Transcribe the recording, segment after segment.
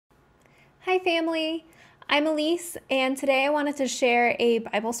Hi, family. I'm Elise, and today I wanted to share a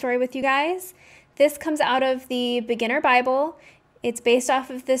Bible story with you guys. This comes out of the Beginner Bible. It's based off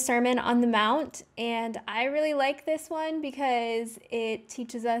of the Sermon on the Mount, and I really like this one because it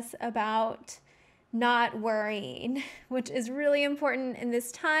teaches us about not worrying, which is really important in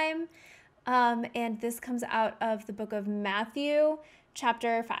this time. And this comes out of the book of Matthew,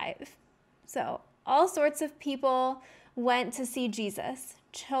 chapter 5. So, all sorts of people went to see Jesus: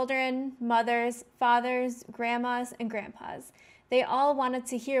 children, mothers, fathers, grandmas, and grandpas. They all wanted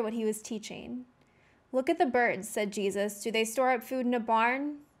to hear what he was teaching. "Look at the birds," said Jesus. "Do they store up food in a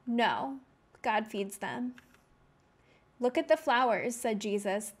barn? No, God feeds them." "Look at the flowers," said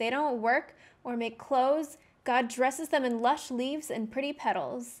Jesus. "They don't work or make clothes. God dresses them in lush leaves and pretty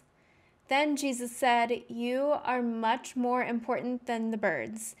petals." Then Jesus said, "You are much more important than the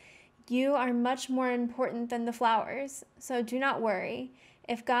birds. You are much more important than the flowers. So do not worry.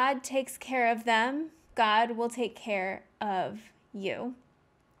 If God takes care of them, God will take care of you."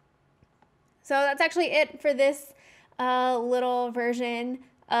 So that's actually it for this little version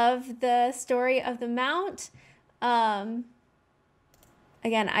of the story of the Mount. Again,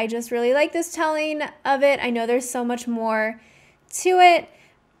 I just really like this telling of it. I know there's so much more to it,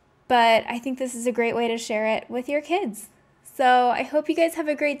 but I think this is a great way to share it with your kids. So I hope you guys have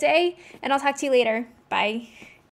a great day, and I'll talk to you later. Bye.